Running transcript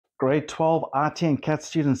Grade 12 IT and CAT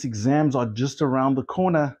students exams are just around the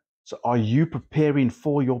corner. So are you preparing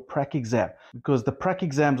for your prac exam? Because the prac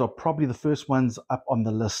exams are probably the first ones up on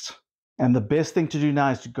the list. And the best thing to do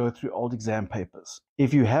now is to go through old exam papers.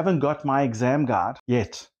 If you haven't got my exam guide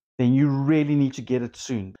yet, then you really need to get it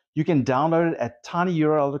soon. You can download it at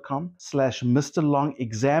tinyurl.com/Mr. Long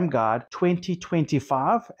Exam Guide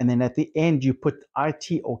 2025. And then at the end, you put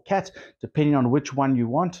IT or CAT, depending on which one you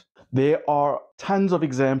want. There are tons of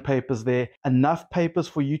exam papers there, enough papers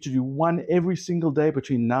for you to do one every single day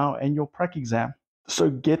between now and your prac exam. So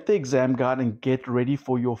get the exam guide and get ready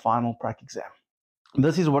for your final prac exam.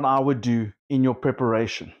 This is what I would do in your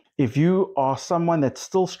preparation. If you are someone that's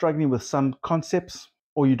still struggling with some concepts,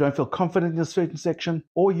 or you don't feel confident in a certain section,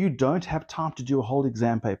 or you don't have time to do a whole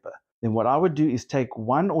exam paper, then what I would do is take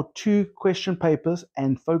 1 or 2 question papers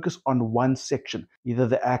and focus on one section, either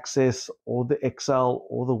the Access or the Excel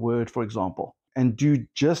or the Word, for example, and do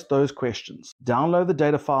just those questions. Download the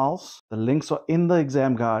data files. The links are in the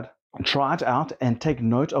exam guide. Try it out and take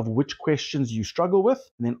note of which questions you struggle with.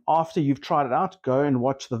 And then after you've tried it out, go and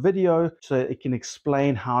watch the video so it can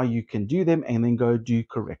explain how you can do them, and then go do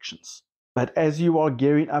corrections. But as you are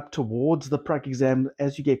gearing up towards the prac exam,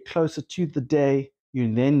 as you get closer to the day, you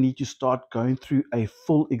then need to start going through a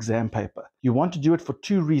full exam paper. You want to do it for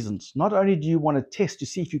 2 reasons. Not only do you want to test to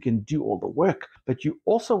see if you can do all the work, but you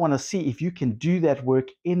also want to see if you can do that work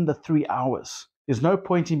in the 3 hours. There's no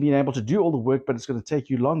point in being able to do all the work, but it's going to take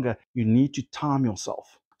you longer. You need to time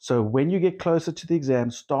yourself. So when you get closer to the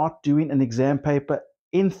exam, start doing an exam paper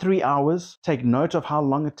in 3 hours. Take note of how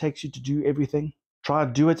long it takes you to do everything. Try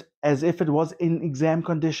to do it as if it was in exam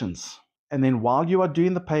conditions. And then while you are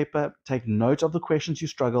doing the paper, take note of the questions you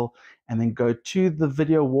struggle, and then go to the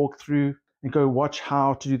video walkthrough and go watch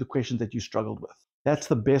how to do the questions that you struggled with. That's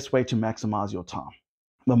the best way to maximize your time.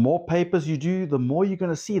 The more papers you do, the more you're going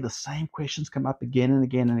to see the same questions come up again and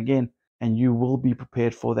again and again, and you will be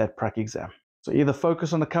prepared for that prac exam. So either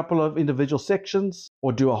focus on a couple of individual sections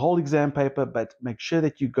or do a whole exam paper, but make sure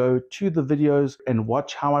that you go to the videos and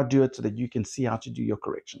watch how I do it so that you can see how to do your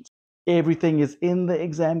corrections. Everything is in the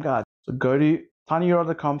exam guide. So go to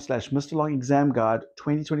tinyurl.com/Mr. Long Exam Guide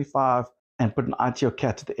 2025 and put an IT or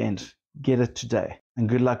CAT at the end. Get it today, and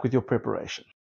good luck with your preparation.